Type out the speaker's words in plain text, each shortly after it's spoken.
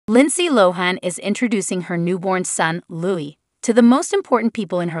Lindsay Lohan is introducing her newborn son, Luai, to the most important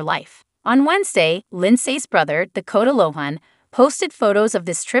people in her life. On Wednesday, Lindsay's brother, Dakota Lohan, posted photos of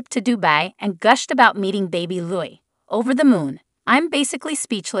this trip to Dubai and gushed about meeting baby Luai. Over the moon. I'm basically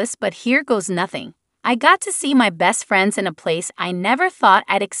speechless, but here goes nothing. I got to see my best friends in a place I never thought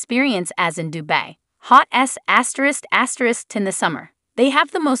I'd experience, as in Dubai. Hot s *** in the summer. They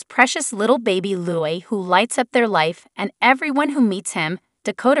have the most precious little baby Luai who lights up their life and everyone who meets him,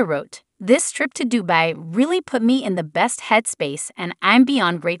 Dakota wrote. This trip to Dubai really put me in the best headspace and I'm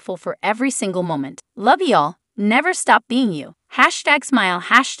beyond grateful for every single moment. Love y'all. Never stop being you. #smile,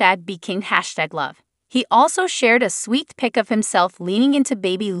 #beking, #love. He also shared a sweet pic of himself leaning into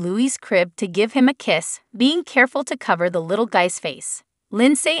baby Luai's crib to give him a kiss, being careful to cover the little guy's face.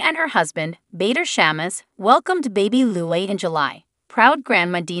 Lindsay and her husband, Bader Shamas, welcomed baby Luai in July. Proud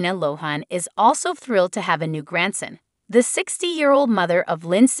Grandma Dina Lohan is also thrilled to have a new grandson. The 60-year-old mother of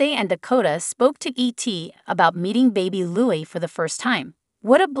Lindsay and Dakota spoke to ET about meeting baby Luai for the first time.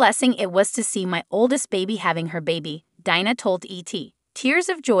 What a blessing it was to see my oldest baby having her baby, Dinah told ET. Tears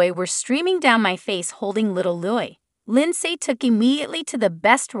of joy were streaming down my face holding little Luai. Lindsay took immediately to the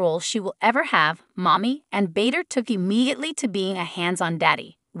best role she will ever have, mommy, and Bader took immediately to being a hands-on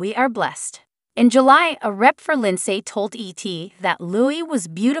daddy. We are blessed. In July, a rep for Lindsay told ET that Luai was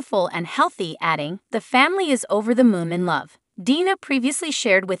beautiful and healthy, adding, "The family is over the moon in love." Dina previously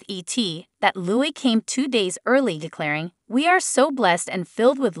shared with ET that Luai came 2 days early, declaring, "We are so blessed and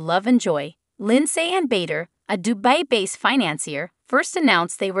filled with love and joy." Lindsay and Bader, a Dubai-based financier, first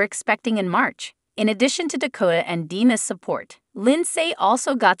announced they were expecting in March. In addition to Dakota and Dina's support, Lindsay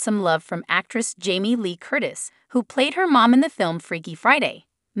also got some love from actress Jamie Lee Curtis, who played her mom in the film Freaky Friday.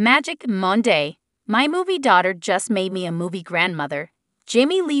 Magic Monday. My movie daughter just made me a movie grandmother,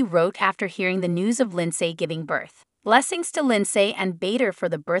 Jamie Lee wrote after hearing the news of Lindsay giving birth. Blessings to Lindsay and Bader for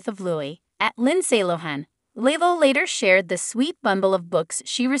the birth of Luai. At Lindsay Lohan. Laylo later shared the sweet bundle of books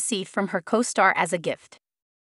she received from her co-star as a gift.